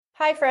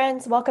Hi,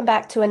 friends. Welcome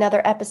back to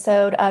another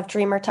episode of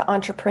Dreamer to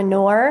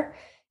Entrepreneur.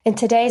 In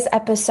today's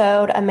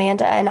episode,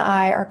 Amanda and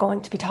I are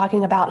going to be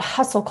talking about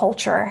hustle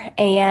culture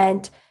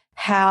and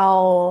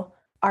how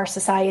our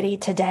society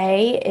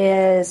today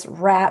is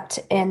wrapped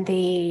in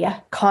the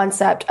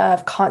concept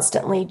of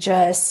constantly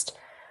just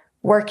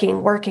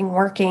working.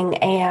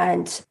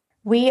 And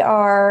we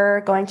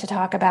are going to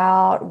talk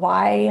about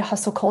why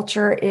hustle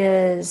culture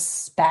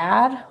is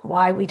bad,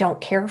 why we don't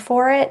care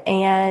for it,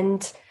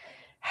 and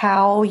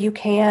how you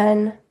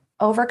can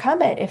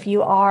overcome it if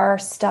you are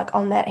stuck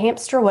on that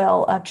hamster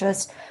wheel of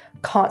just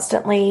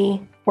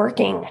constantly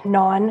working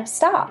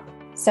nonstop.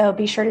 So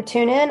be sure to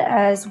tune in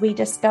as we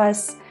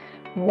discuss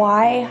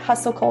why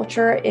hustle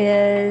culture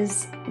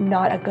is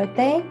not a good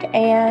thing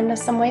and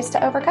some ways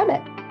to overcome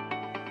it.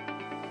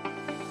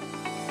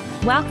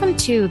 Welcome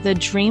to the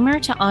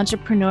Dreamer to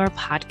Entrepreneur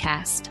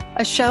podcast,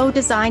 a show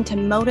designed to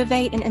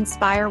motivate and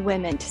inspire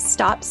women to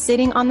stop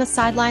sitting on the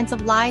sidelines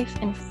of life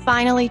and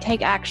finally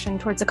take action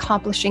towards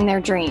accomplishing their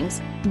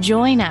dreams.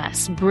 Join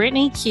us,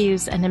 Brittany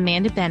Hughes and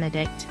Amanda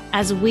Benedict,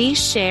 as we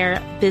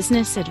share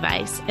business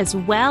advice as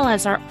well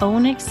as our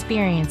own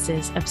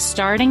experiences of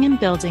starting and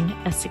building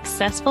a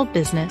successful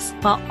business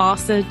while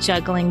also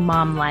juggling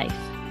mom life.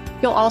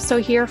 You'll also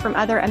hear from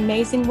other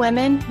amazing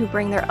women who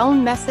bring their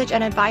own message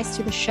and advice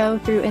to the show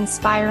through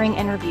inspiring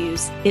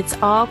interviews. It's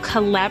all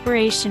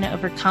collaboration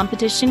over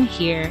competition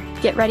here.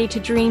 Get ready to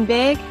dream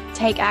big,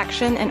 take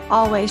action, and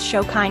always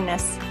show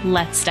kindness.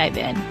 Let's dive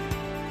in.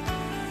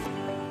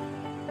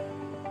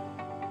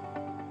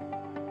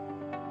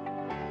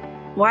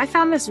 Well, I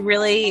found this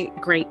really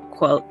great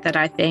quote that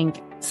I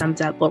think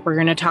sums up what we're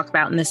going to talk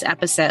about in this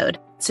episode.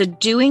 So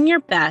doing your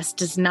best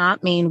does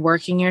not mean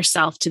working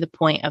yourself to the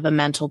point of a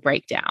mental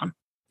breakdown.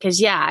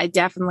 Because I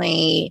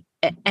definitely,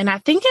 and I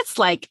think it's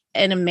like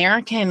an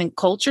American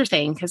culture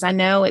thing, because I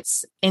know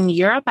it's in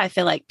Europe, I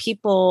feel like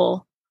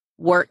people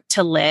work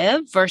to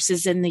live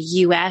versus in the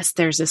US,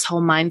 there's this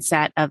whole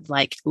mindset of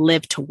like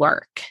live to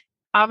work.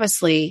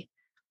 Obviously,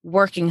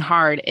 working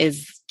hard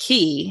is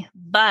key,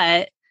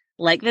 but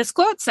like this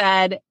quote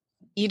said,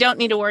 you don't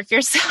need to work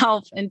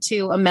yourself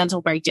into a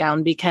mental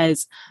breakdown,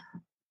 because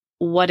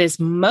what is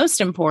most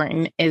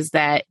important is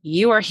that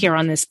you are here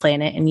on this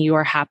planet and you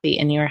are happy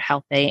and you're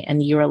healthy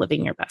and you are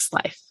living your best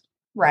life.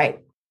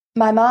 Right.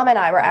 My mom and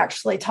I were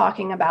actually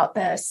talking about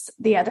this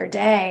the other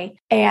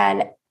day.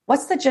 And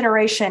what's the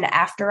generation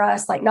after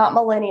us? Like not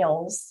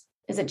millennials.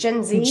 Is it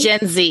Gen Z?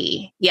 Gen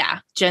Z. Yeah.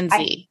 Gen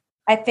Z.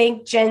 I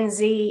think Gen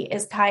Z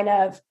is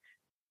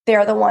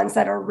they're the ones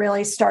that are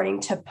really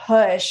starting to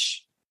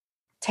push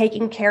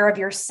taking care of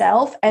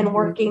yourself and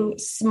working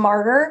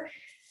smarter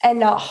and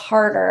not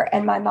harder.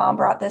 And my mom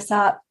brought this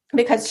up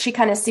because she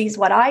kind of sees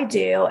what I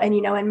do. And,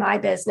 in my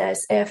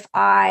business, if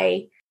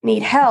I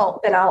need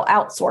help, then I'll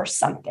outsource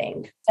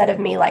something instead of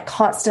me like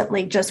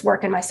constantly just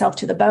working myself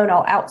to the bone.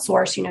 I'll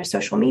outsource,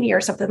 social media or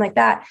something like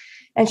that.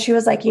 And she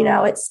was like,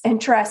 it's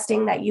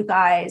interesting that you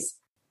guys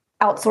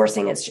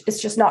outsourcing,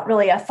 it's just not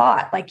really a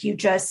thought. Like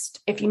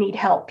if you need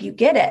help, you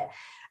get it.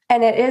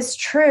 And it is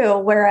true.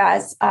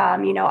 Whereas,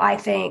 I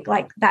think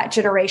like that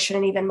generation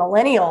and even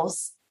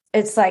millennials,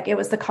 it's like, it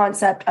was the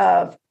concept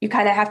of you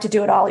kind of have to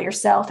do it all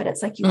yourself. And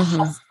it's like you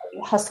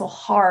hustle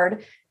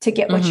hard to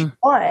get what you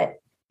want,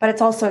 but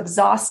it's also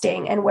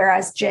exhausting. And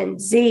whereas Gen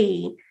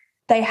Z,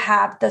 they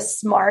have the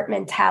smart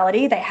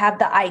mentality, they have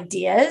the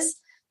ideas,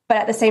 but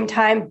at the same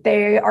time,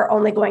 they are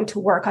only going to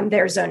work on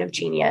their zone of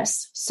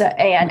genius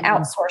and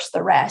outsource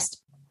the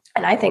rest.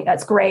 And I think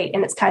that's great.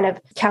 And it's kind of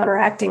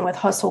counteracting with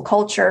hustle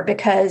culture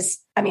because,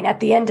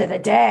 at the end of the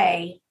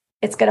day,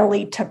 it's going to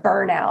lead to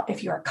burnout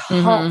if you're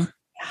constantly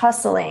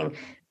hustling,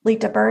 lead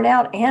to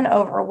burnout and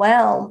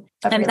overwhelm.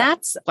 And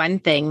that's one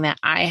thing that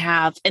I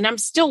have, and I'm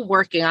still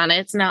working on it.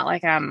 It's not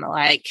like I'm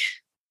like,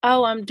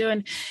 oh, I'm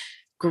doing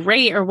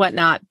great or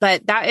whatnot.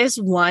 But that is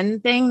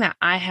one thing that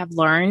I have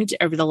learned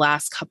over the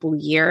last couple of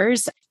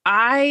years.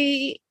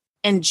 I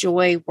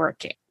enjoy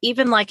working.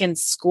 Even like in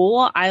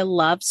school, I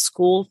love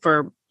school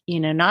for,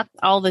 not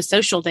all the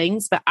social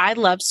things, but I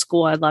love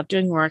school. I love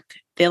doing work,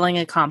 feeling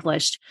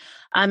accomplished.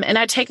 And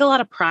I take a lot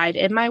of pride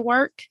in my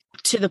work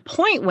to the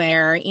point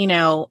where,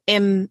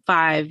 in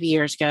 5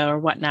 years ago or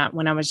whatnot,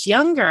 when I was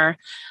younger,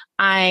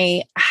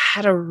 I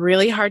had a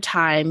really hard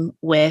time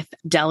with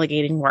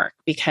delegating work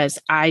because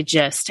I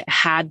just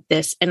had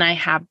this, and I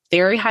have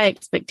very high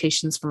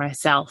expectations for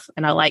myself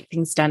and I like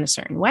things done a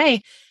certain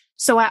way.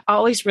 So I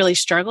always really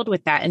struggled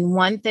with that. And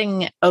one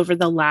thing over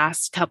the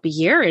last couple of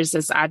years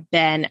as I've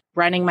been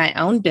running my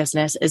own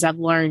business is I've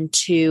learned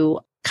to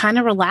kind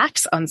of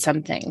relax on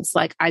some things.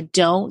 Like I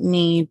don't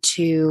need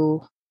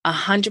to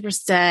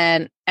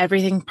 100%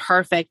 everything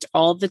perfect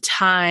all the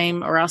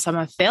time or else I'm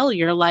a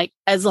failure. Like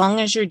as long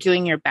as you're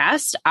doing your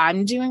best,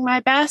 I'm doing my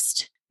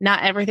best.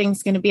 Not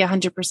everything's going to be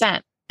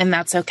 100%, and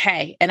that's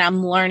okay. And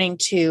I'm learning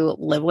to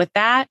live with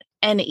that.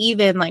 And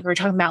even like we're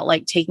talking about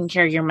like taking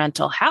care of your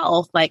mental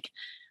health, like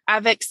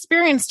I've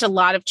experienced a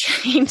lot of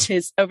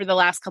changes over the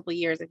last couple of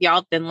years. If y'all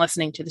have been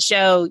listening to the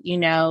show,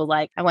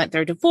 like I went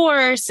through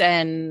divorce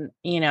and,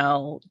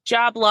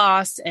 job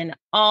loss and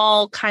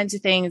all kinds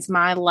of things.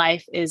 My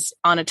life is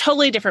on a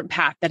totally different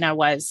path than I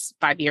was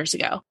 5 years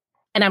ago.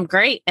 And I'm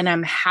great and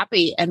I'm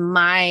happy. And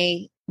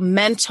my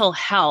mental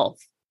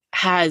health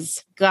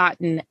has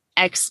gotten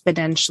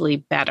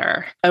exponentially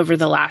better over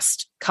the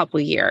last couple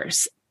of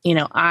years.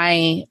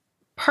 I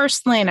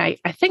personally, and I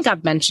think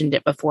I've mentioned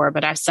it before,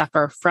 but I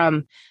suffer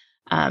from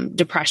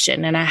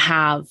depression, and I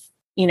have,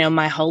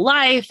 my whole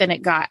life.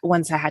 And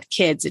once I had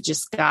kids, it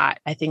just got,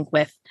 I think,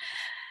 with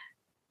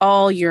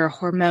all your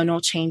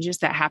hormonal changes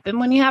that happen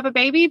when you have a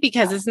baby,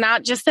 because it's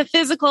not just the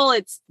physical,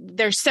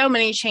 there's so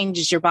many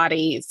changes your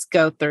bodies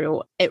go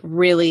through. It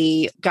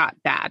really got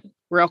bad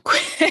real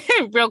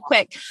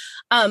quick.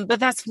 But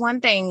that's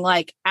one thing,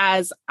 like,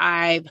 as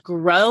I've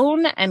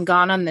grown and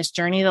gone on this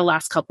journey the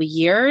last couple of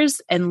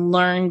years and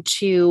learned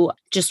to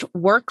just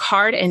work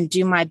hard and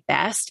do my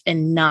best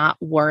and not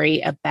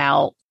worry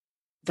about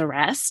the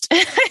rest,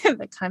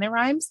 that kind of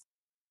rhymes.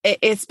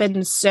 It's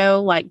been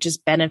so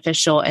just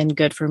beneficial and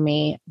good for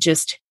me,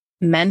 just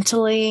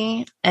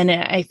mentally. And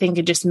I think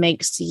it just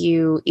makes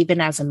you,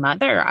 even as a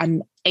mother,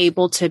 I'm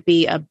able to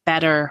be a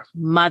better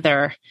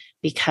mother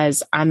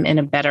because I'm in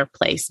a better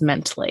place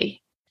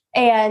mentally.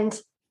 And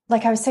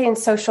like I was saying,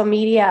 social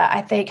media,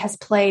 I think, has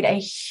played a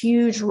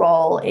huge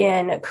role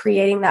in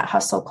creating that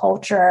hustle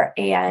culture.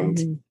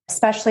 And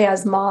especially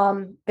as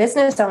mom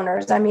business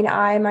owners, I mean,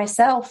 I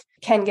myself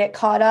can get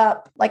caught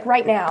up. Like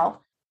right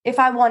now, if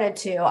I wanted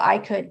to, I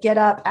could get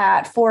up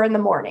at 4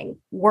 a.m,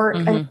 work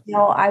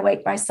until I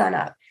wake my son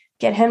up,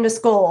 get him to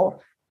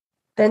school,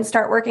 then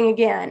start working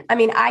again. I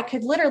mean, I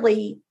could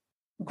literally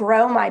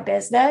grow my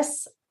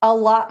business a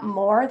lot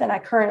more than I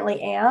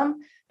currently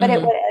am, but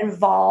it would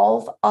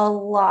involve a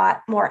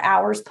lot more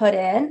hours put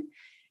in.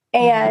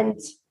 And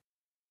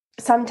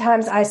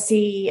sometimes I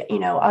see,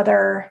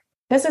 other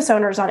business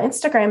owners on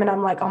Instagram, and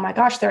I'm like, oh my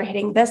gosh, they're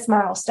hitting this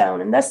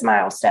milestone and this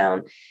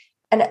milestone.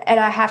 And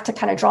I have to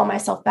kind of draw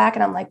myself back.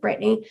 And I'm like,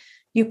 Brittany,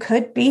 you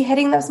could be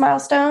hitting those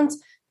milestones,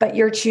 but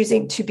you're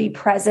choosing to be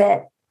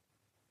present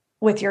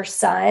with your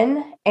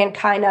son and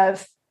kind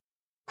of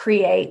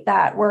create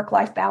that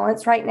work-life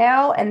balance right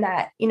now. And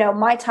that,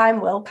 my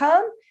time will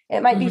come.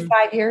 It might be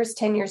 5 years,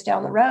 10 years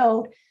down the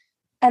road.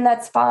 And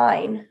that's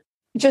fine.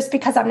 Just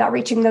because I'm not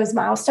reaching those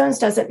milestones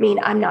doesn't mean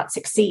I'm not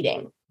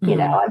succeeding.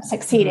 I'm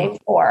succeeding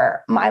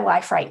for my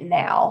life right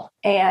now.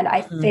 And I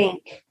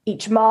think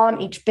each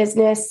mom, each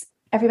business,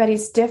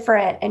 everybody's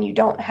different, and you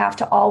don't have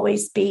to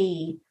always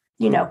be,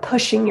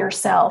 pushing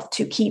yourself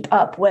to keep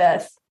up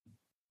with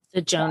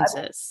the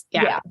Joneses.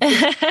 Yeah.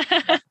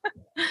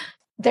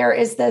 There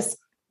is this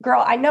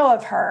girl, I know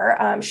of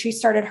her. She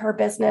started her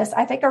business,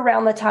 I think,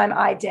 around the time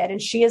I did. And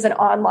she is an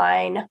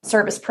online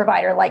service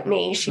provider like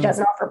me. She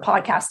doesn't offer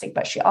podcasting,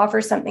 but she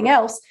offers something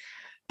else.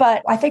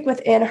 But I think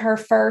within her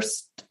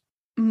first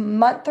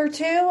month or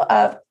two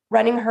of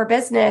running her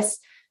business,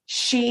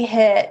 she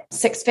hit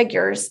 6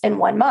 figures in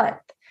 1 month.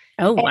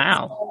 Oh,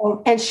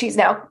 wow. And she's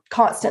now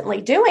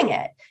constantly doing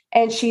it.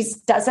 And she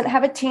doesn't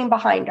have a team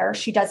behind her.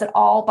 She does it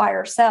all by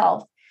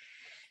herself.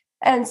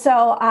 And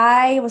so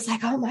I was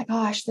like, oh my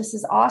gosh, this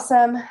is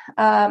awesome.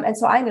 And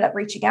so I ended up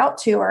reaching out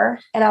to her,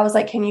 and I was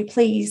like, can you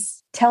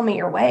please tell me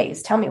your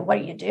ways? Tell me, what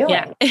are you doing?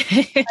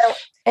 Yeah.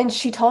 And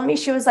she told me,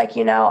 she was like,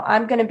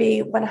 I'm going to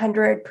be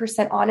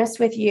 100% honest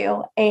with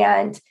you.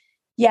 And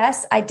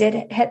yes, I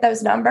did hit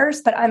those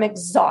numbers, but I'm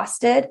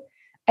exhausted.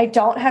 I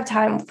don't have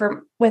time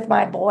with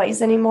my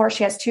boys anymore.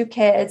 She has 2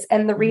 kids.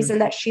 And the reason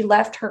that she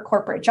left her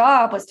corporate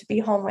job was to be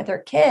home with her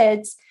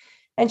kids.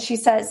 And she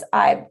says,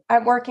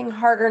 I'm working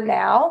harder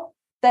now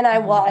than I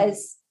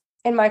was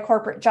in my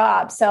corporate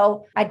job.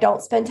 So I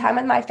don't spend time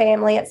with my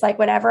family. It's like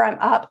whenever I'm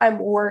up, I'm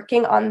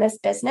working on this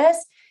business.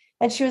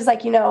 And she was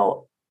like,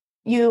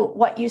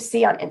 what you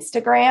see on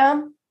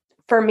Instagram,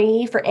 for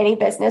me, for any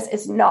business,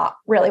 is not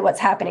really what's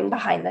happening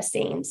behind the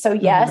scenes. So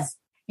yes,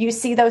 you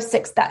see that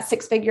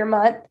 6-figure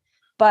month,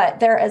 but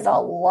there is a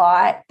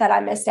lot that I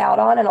missed out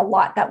on, and a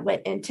lot that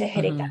went into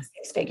hitting that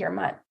 6-figure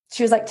month.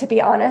 She was like, to be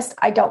honest,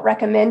 I don't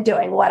recommend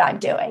doing what I'm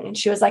doing. And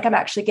she was like, I'm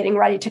actually getting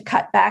ready to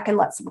cut back and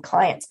let some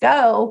clients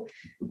go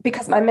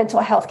because my mental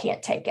health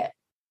can't take it.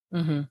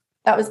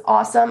 That was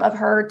awesome of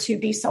her to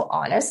be so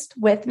honest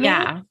with me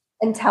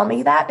and tell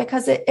me that,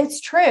 because it's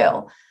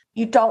true.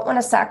 You don't want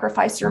to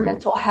sacrifice your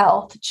mental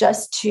health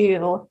just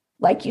to,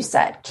 like you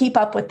said, keep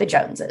up with the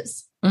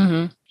Joneses.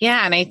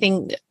 Yeah. And I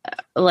think,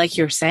 like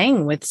you're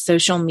saying, with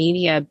social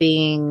media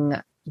being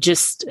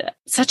just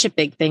such a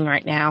big thing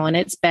right now. And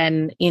it's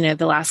been, the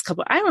last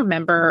I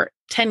remember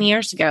 10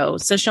 years ago,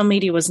 social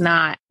media was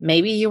not,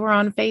 maybe you were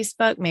on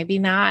Facebook, maybe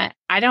not.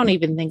 I don't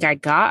even think I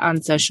got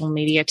on social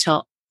media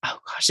till, oh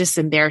gosh, this is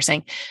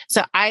embarrassing.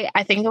 So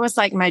I think it was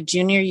like my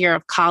junior year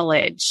of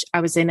college.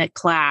 I was in a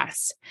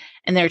class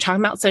and they were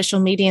talking about social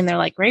media, and they're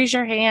like, raise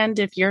your hand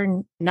if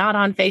you're not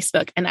on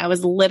Facebook. And I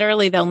was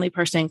literally the only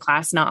person in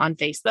class not on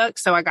Facebook.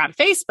 So I got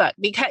Facebook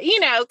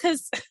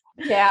because,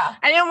 I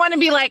didn't want to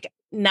be like,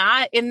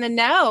 not in the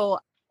know.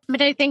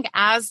 But I think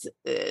as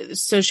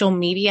social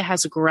media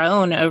has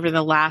grown over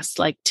the last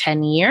like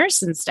 10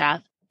 years and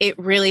stuff, it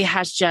really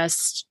has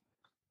just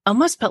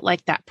almost put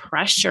like that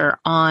pressure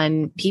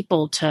on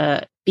people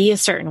to be a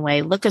certain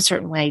way, look a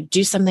certain way,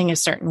 do something a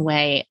certain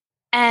way.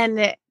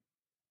 And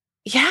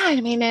yeah,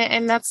 I mean,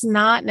 and that's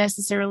not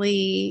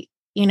necessarily,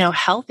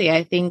 healthy.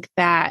 I think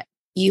that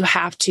you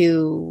have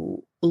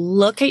to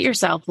look at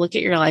yourself, look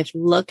at your life,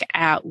 look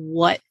at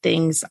what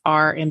things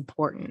are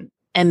important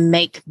and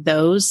make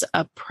those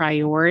a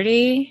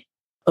priority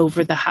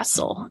over the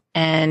hustle.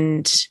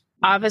 And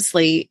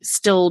obviously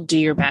still do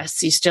your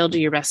best. You still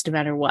do your best no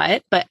matter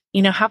what, but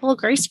have a little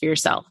grace for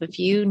yourself. If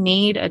you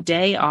need a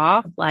day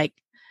off, like,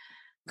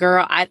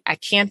 girl, I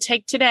can't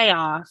take today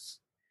off,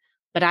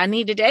 but I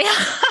need a day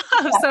off.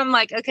 So I'm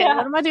like, okay,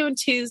 what am I doing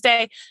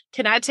Tuesday?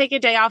 Can I take a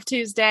day off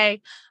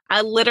Tuesday?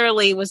 I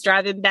literally was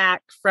driving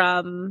back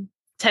from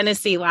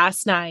Tennessee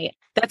last night.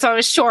 That's why I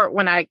was short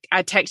when I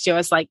texted you. I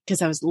was like,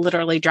 because I was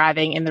literally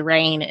driving in the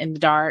rain, in the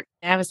dark.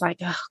 And I was like,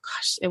 oh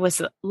gosh, it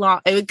was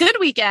a good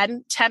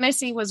weekend.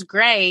 Tennessee was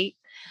great,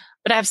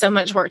 but I have so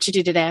much work to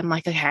do today. I'm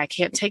like, okay, I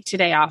can't take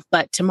today off,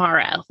 but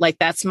tomorrow, like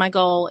that's my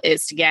goal,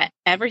 is to get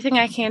everything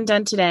I can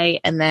done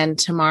today. And then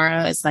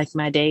tomorrow is like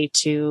my day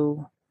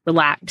to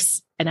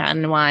relax and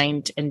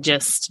unwind and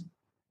just,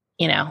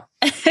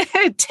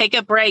 take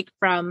a break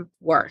from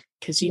work,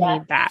 because you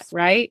need that,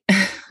 right?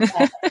 I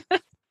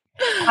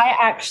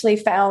actually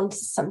found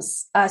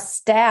a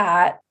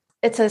stat.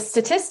 It's a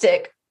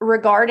statistic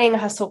regarding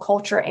hustle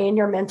culture and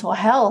your mental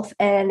health.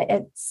 And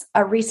it's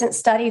a recent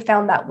study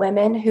found that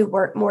women who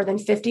work more than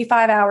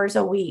 55 hours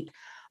a week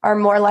are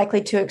more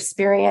likely to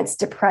experience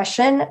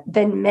depression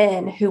than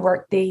men who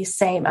work the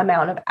same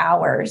amount of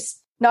hours.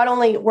 Not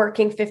only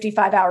working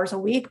 55 hours a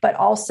week, but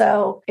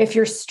also if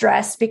you're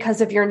stressed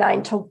because of your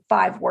 9 to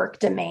 5 work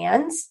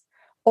demands,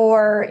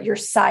 or your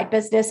side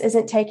business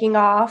isn't taking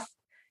off,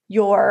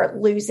 you're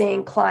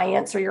losing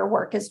clients, or your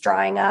work is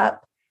drying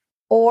up,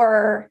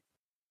 or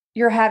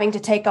you're having to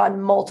take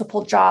on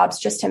multiple jobs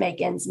just to make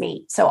ends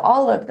meet. So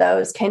all of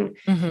those can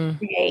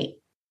create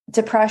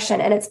depression.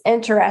 And it's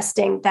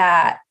interesting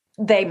that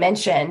they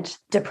mentioned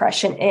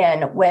depression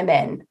in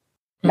women,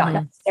 not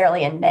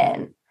necessarily in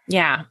men.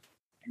 Yeah.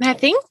 And I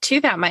think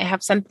too, that might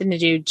have something to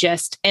do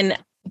and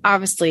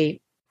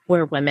obviously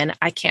we're women.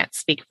 I can't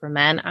speak for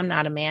men. I'm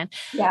not a man.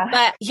 Yeah.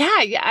 But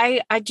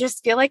yeah, I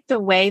just feel like the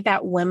way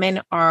that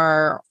women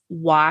are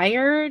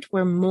wired,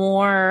 we're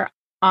more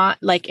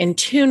like in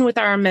tune with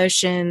our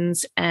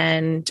emotions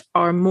and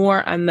are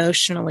more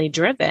emotionally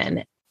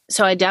driven.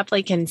 So I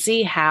definitely can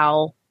see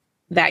how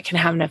that can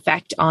have an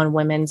effect on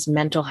women's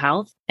mental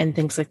health and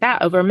things like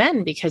that over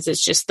men, because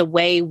it's just the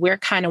way we're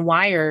kind of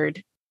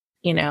wired,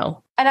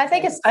 And I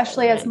think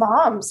especially as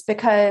moms,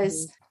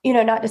 because,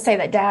 not to say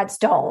that dads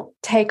don't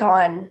take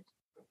on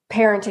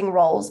parenting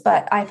roles,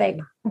 but I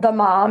think the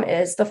mom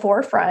is the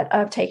forefront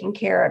of taking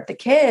care of the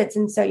kids.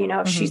 And so,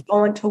 if she's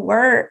going to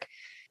work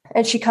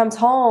and she comes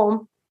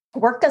home,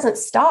 work doesn't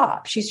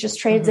stop. She's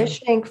just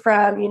transitioning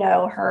from,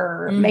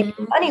 her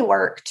making money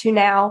work to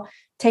now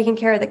taking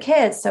care of the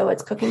kids. So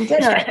it's cooking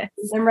dinner, and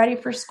them ready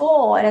for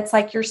school. And it's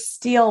like, you're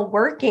still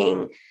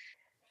working,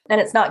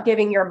 and it's not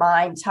giving your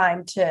mind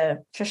time to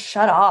just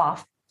shut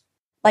off.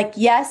 Like,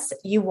 yes,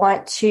 you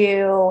want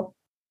to,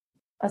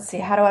 let's see,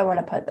 how do I want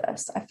to put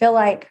this? I feel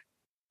like,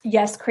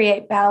 yes,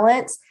 create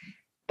balance,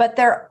 but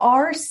there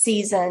are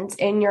seasons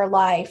in your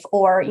life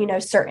or,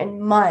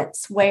 certain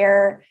months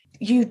where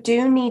you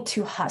do need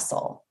to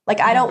hustle. Like,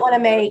 I don't want to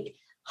make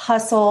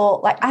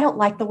hustle, like, I don't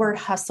like the word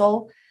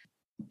hustle,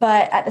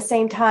 but at the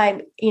same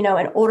time, in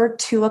order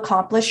to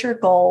accomplish your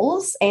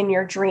goals and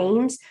your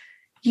dreams,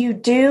 you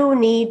do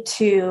need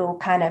to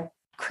kind of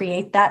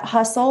create that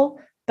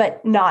hustle,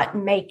 but not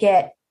make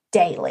it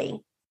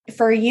daily.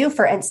 For you,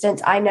 for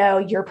instance, I know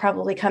you're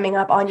probably coming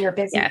up on your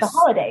busy the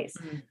holidays.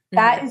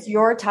 That is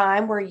your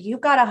time where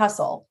you've got to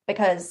hustle,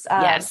 because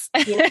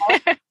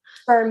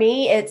for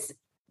me, it's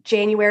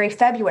January,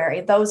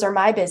 February. Those are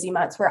my busy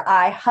months where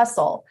I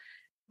hustle.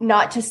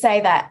 Not to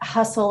say that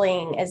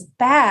hustling is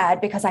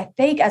bad, because I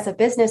think as a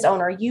business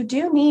owner, you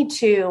do need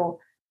to,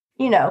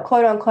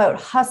 quote unquote,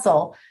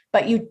 hustle,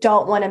 but you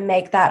don't want to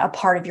make that a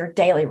part of your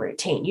daily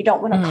routine. You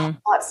don't want to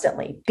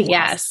constantly be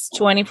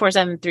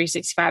 24/7,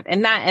 365.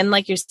 And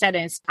like you said,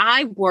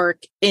 I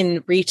work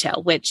in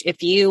retail, which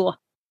if you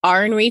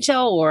are in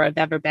retail or have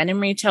ever been in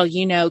retail,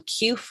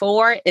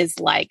 Q4 is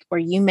like where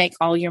you make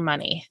all your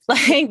money.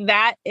 Like,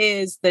 that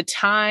is the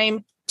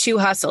time to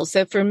hustle.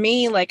 So for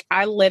me, like,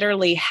 I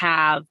literally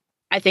have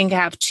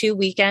 2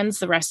 weekends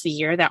the rest of the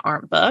year that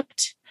aren't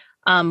booked.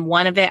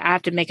 One of it, I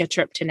have to make a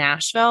trip to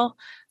Nashville.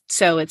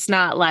 So it's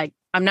not like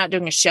I'm not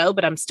doing a show,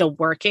 but I'm still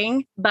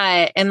working.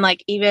 And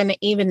like, even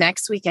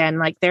next weekend,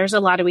 like, there's a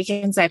lot of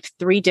weekends. I have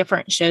 3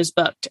 different shows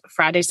booked: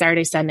 Friday,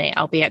 Saturday, Sunday.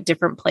 I'll be at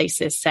different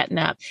places setting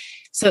up.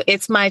 So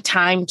it's my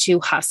time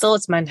to hustle.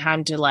 It's my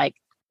time to like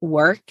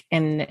work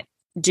and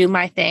do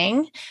my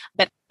thing.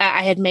 But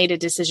I had made a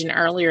decision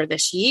earlier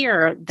this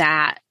year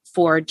that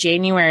for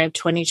January of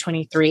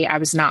 2023, I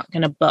was not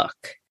going to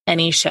book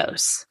any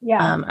shows.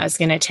 Yeah. I was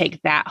going to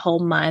take that whole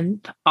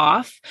month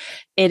off.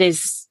 It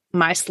is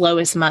my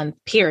slowest month,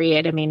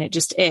 period. I mean, it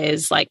just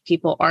is. Like,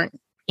 people aren't,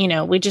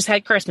 we just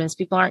had Christmas.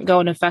 People aren't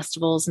going to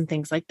festivals and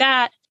things like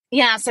that.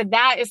 Yeah. So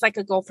that is like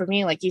a goal for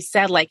me. Like you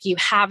said, like you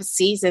have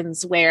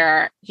seasons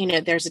where,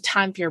 there's a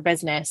time for your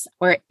business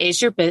where it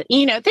is your business.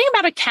 Think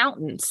about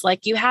accountants.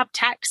 Like, you have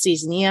tax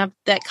season, you have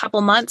that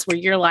couple months where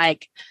you're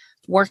like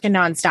working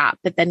nonstop,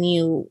 but then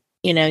you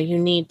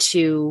need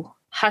to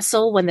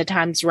hustle when the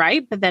time's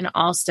right, but then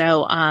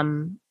also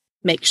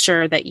make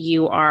sure that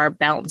you are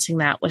balancing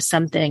that with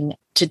something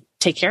to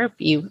take care of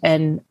you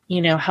and,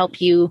 help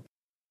you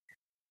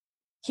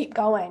keep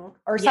going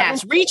or something.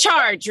 Yes,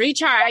 recharge.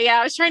 Yeah,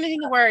 I was trying to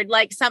think of a word,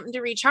 like something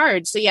to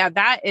recharge. So yeah,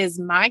 that is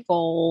my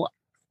goal.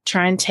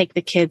 Try and take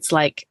the kids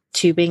like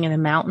tubing in the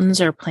mountains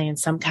or plan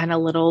some kind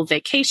of little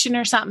vacation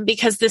or something,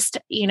 because this,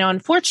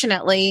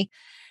 unfortunately,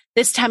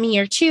 this time of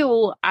year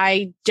too,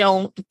 I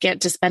don't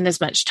get to spend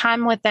as much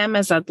time with them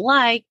as I'd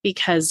like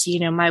because,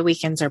 my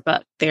weekends are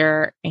booked.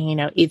 They're,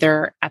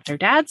 either at their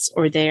dad's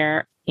or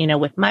they're,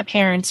 with my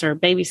parents or a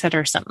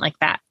babysitter or something like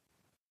that.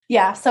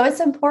 Yeah. So it's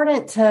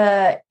important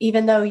to,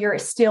 even though you're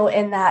still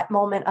in that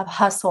moment of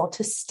hustle,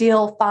 to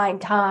still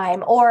find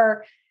time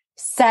or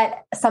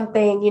set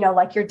something,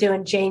 like you're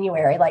doing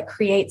January, like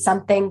create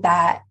something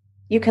that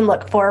you can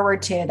look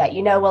forward to that,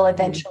 will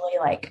eventually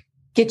like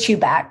get you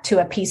back to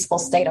a peaceful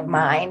state of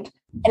mind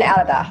and out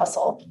of that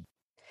hustle.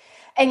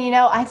 And,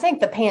 I think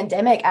the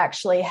pandemic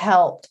actually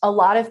helped a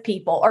lot of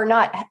people, or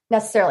not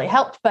necessarily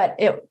helped, but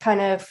it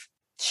kind of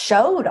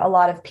showed a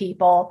lot of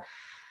people,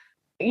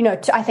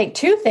 I think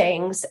two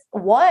things.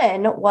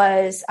 One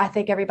was, I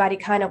think everybody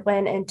kind of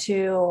went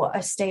into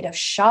a state of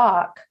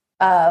shock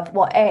of,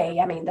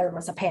 there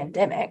was a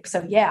pandemic.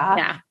 So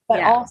yeah.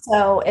 But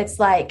also it's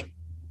like,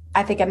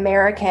 I think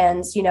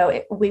Americans,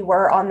 we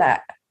were on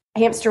that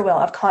hamster wheel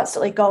of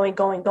constantly going.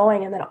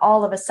 And then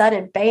all of a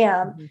sudden,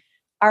 bam,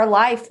 our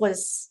life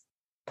was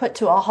put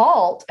to a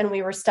halt and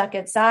we were stuck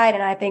inside.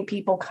 And I think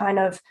people kind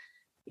of,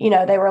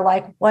 they were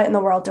like, what in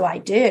the world do I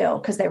do?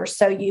 Because they were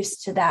so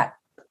used to that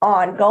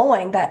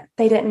ongoing that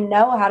they didn't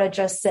know how to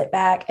just sit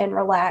back and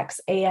relax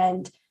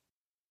and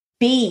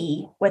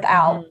be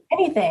without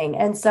anything.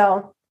 And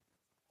so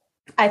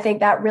I think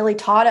that really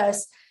taught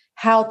us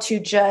how to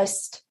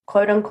just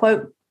quote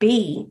unquote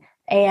be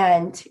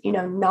and,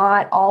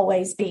 not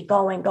always be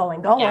going.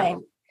 Yeah.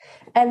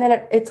 And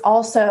then it's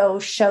also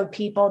showed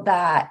people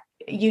that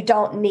you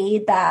don't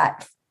need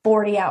that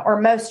 40-hour,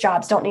 or most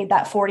jobs don't need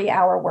that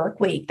 40-hour work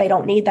week. They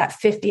don't need that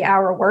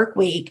 50-hour work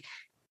week.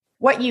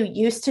 What you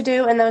used to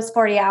do in those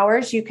 40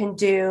 hours, you can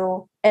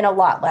do in a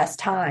lot less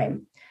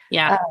time.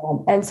 Yeah.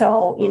 And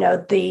so,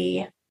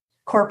 the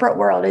corporate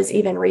world is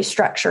even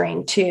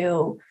restructuring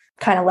to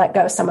kind of let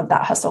go some of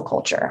that hustle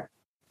culture.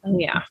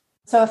 Yeah.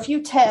 So a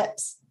few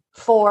tips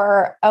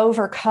for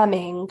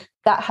overcoming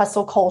that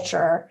hustle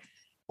culture,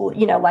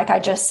 like I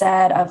just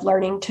said, of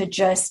learning to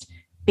just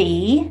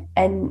be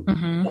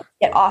and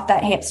get off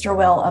that hamster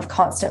wheel of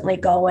constantly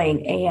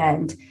going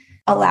and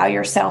allow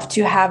yourself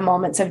to have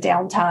moments of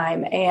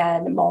downtime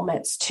and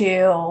moments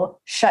to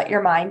shut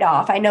your mind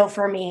off. I know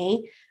for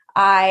me,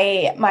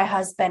 my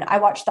husband, I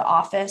watch The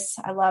Office.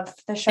 I love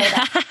the show.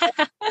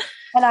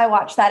 And I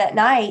watch that at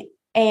night.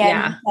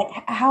 And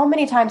like, how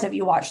many times have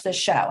you watched this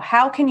show?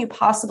 How can you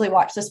possibly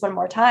watch this one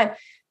more time?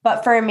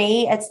 But for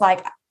me, it's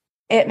like,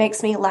 it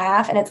makes me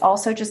laugh. And it's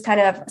also just kind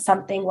of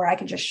something where I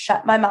can just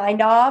shut my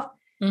mind off.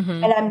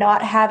 And I'm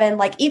not having,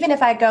 like, even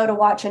if I go to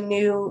watch a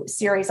new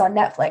series on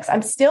Netflix,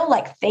 I'm still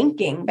like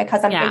thinking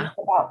because I'm thinking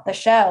about the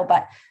show.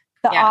 But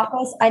The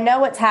Office, I know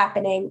what's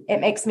happening. It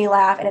makes me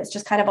laugh. And it's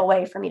just kind of a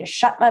way for me to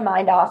shut my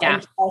mind off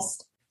and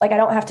just like, I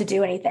don't have to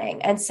do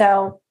anything. And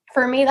so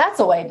for me,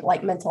 that's a way to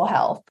like mental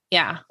health.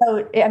 Yeah.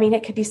 So, I mean,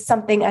 it could be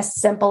something as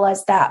simple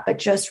as that, but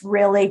just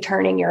really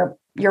turning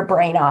your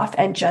brain off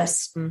and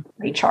just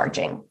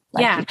recharging.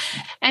 Like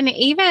and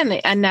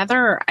even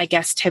another, I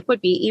guess, tip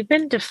would be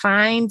even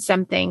define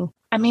something.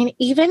 I mean,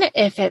 even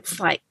if it's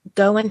like,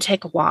 go and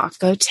take a walk,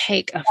 go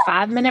take a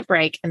 5-minute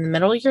break in the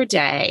middle of your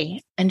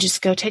day and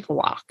just go take a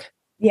walk.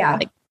 Yeah.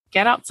 Like,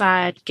 get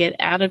outside, get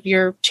out of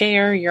your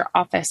chair, your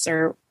office,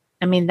 or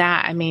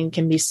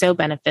can be so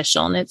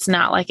beneficial. And it's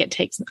not like it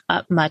takes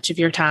up much of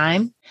your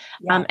time.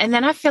 Yeah. And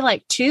then I feel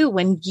like too,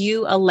 when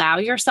you allow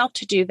yourself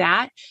to do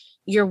that,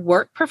 your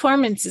work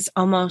performance is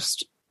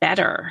almost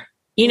better,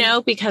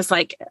 because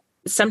like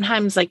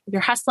sometimes like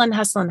you're hustling,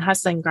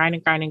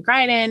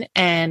 grinding,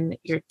 and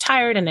you're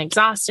tired and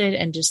exhausted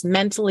and just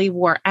mentally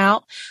wore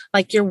out.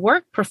 Like your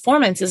work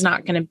performance is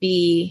not going to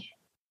be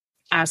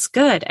as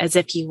good as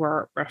if you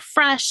were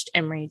refreshed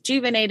and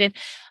rejuvenated.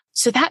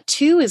 So that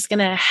too is going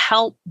to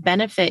help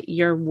benefit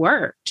your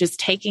work. Just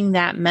taking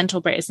that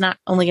mental break is not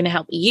only going to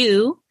help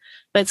you,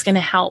 but it's going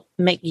to help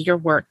make your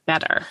work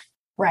better.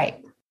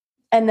 Right.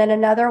 And then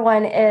another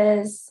one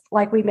is,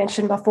 like we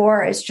mentioned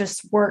before, is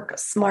just work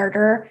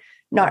smarter,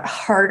 not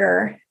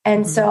harder.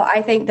 And so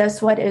I think this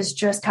one is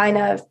just kind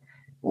of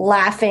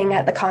laughing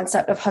at the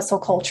concept of hustle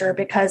culture,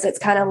 because it's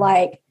kind of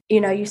like,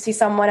 you see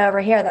someone over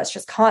here that's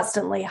just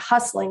constantly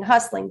hustling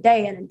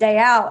day in and day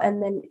out.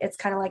 And then it's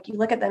kind of like you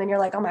look at them and you're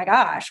like, oh my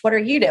gosh, what are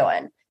you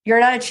doing? You're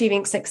not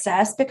achieving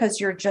success because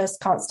you're just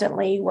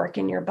constantly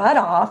working your butt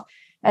off.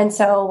 And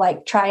so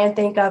like, try and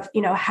think of,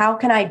 how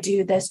can I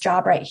do this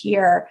job right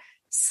here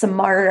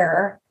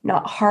smarter,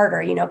 not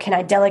harder? Can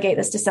I delegate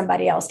this to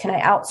somebody else? Can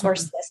I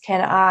outsource this?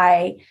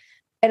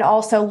 And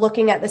also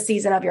looking at the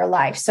season of your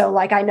life. So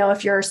like, I know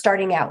if you're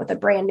starting out with a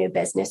brand new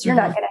business, you're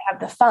not going to have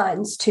the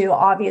funds to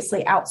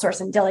obviously outsource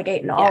and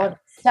delegate and all of that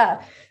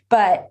stuff.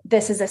 But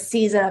this is a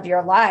season of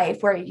your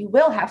life where you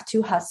will have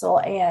to hustle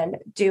and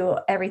do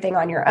everything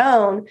on your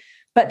own.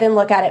 But then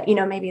look at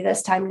it, maybe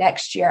this time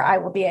next year, I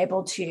will be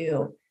able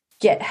to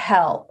get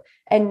help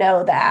and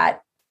know that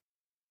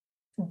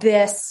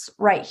this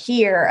right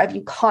here of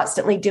you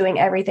constantly doing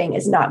everything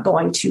is not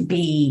going to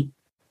be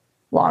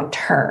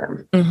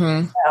long-term.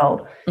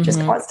 So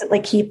just constantly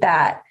keep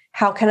that.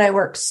 How can I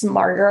work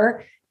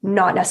smarter,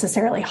 not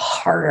necessarily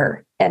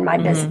harder in my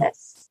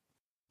business?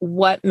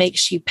 What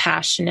makes you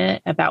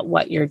passionate about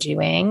what you're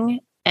doing,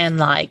 and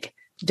like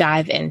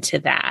dive into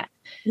that.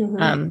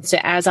 So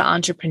as an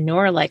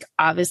entrepreneur, like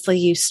obviously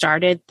you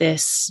started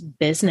this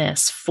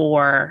business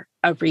for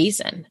a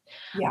reason.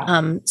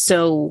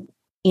 So,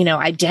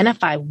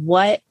 identify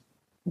what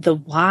the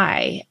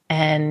why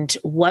and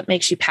what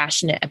makes you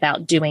passionate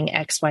about doing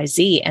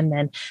XYZ, and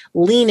then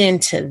lean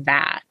into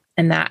that.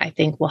 And that I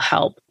think will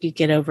help you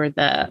get over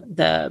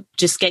the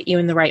just get you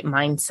in the right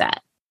mindset.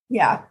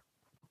 Yeah.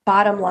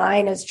 Bottom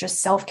line is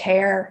just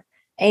self-care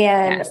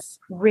and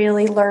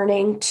really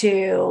learning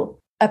to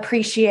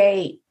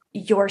appreciate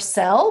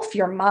yourself,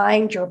 your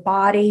mind, your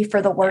body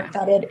for the work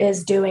that it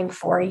is doing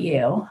for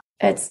you.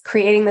 It's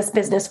creating this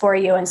business for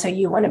you. And so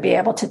you want to be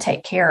able to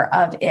take care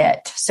of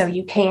it so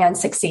you can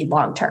succeed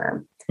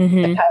long-term.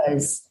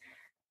 Because,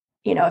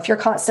 if you're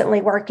constantly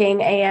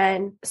working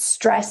and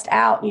stressed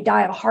out, and you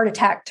die of a heart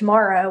attack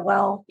tomorrow.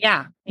 Well,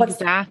 what's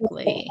the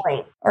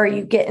point? Or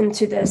you get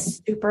into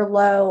this super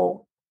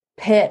low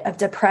pit of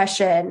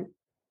depression,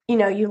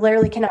 you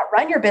literally cannot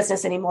run your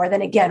business anymore.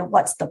 Then again,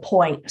 what's the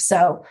point?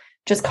 So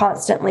just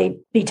constantly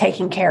be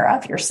taking care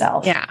of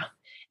yourself. Yeah.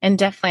 And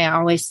definitely, I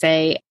always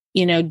say,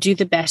 do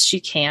the best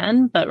you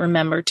can, but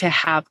remember to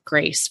have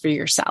grace for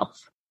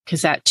yourself.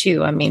 Because that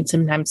too,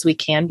 sometimes we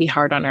can be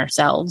hard on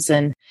ourselves,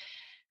 and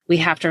we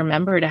have to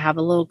remember to have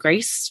a little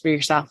grace for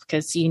yourself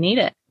because you need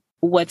it.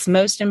 What's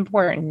most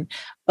important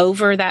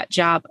over that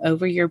job,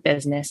 over your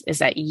business, is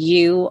that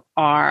you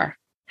are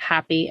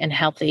happy and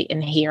healthy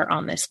and here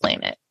on this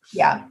planet.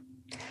 Yeah.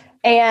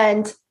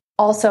 And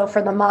also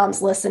for the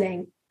moms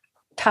listening,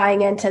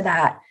 tying into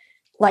that,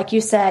 like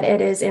you said,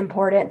 it is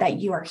important that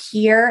you are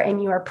here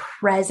and you are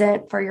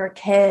present for your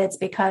kids,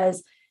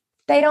 because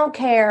they don't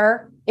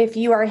care if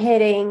you are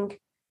hitting,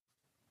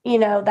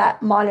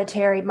 that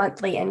monetary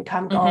monthly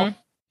income goal.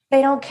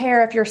 They don't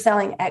care if you're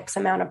selling X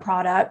amount of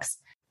products.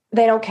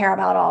 They don't care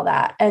about all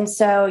that. And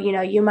so,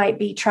 you might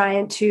be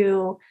trying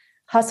to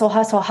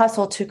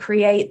hustle to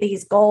create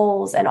these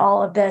goals and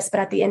all of this. But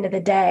at the end of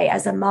the day,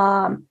 as a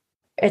mom,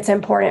 it's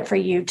important for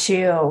you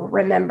to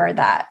remember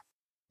that,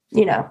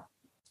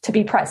 to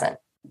be present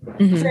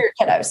for your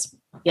kiddos.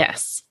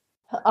 Yes.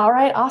 All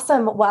right.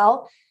 Awesome.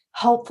 Well,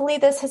 hopefully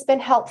this has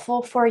been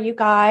helpful for you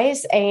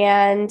guys,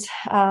 and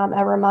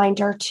a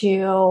reminder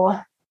to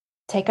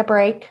take a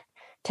break,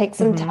 take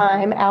some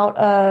time out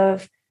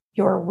of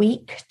your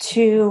week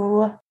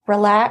to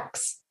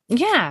relax.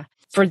 Yeah.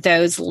 For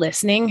those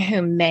listening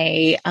who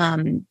may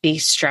be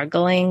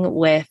struggling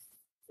with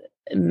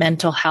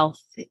mental health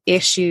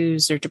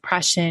issues or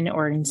depression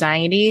or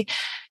anxiety,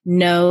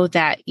 know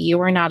that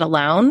you are not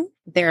alone.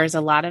 There's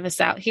a lot of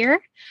us out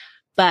here,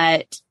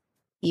 but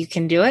you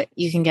can do it.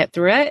 You can get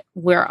through it.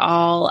 We're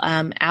all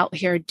out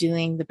here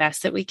doing the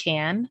best that we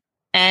can.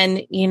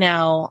 And,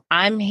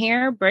 I'm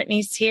here.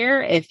 Brittany's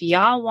here. If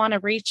y'all want to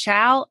reach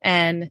out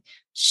and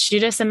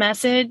shoot us a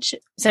message.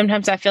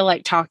 Sometimes I feel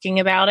like talking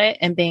about it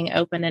and being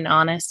open and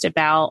honest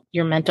about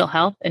your mental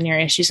health and your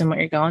issues and what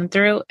you're going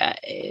through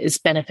is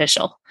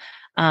beneficial.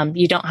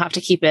 You don't have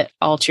to keep it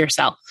all to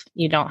yourself.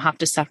 You don't have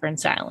to suffer in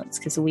silence,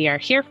 because we are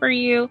here for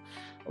you.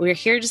 We're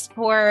here to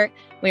support.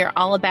 We are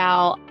all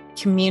about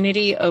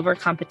community over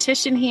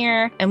competition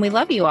here, and we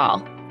love you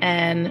all.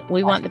 And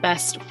we want the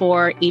best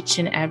for each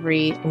and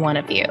every one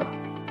of you.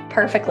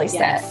 Perfectly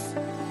said.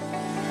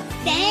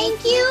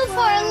 Thank you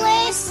for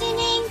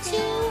listening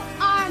to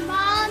our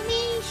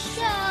Mommy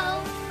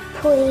Show.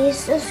 Please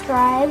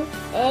subscribe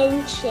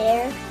and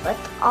share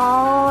with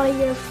all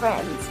your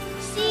friends.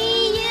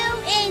 See you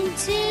in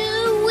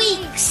 2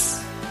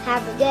 weeks.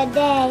 Have a good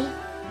day.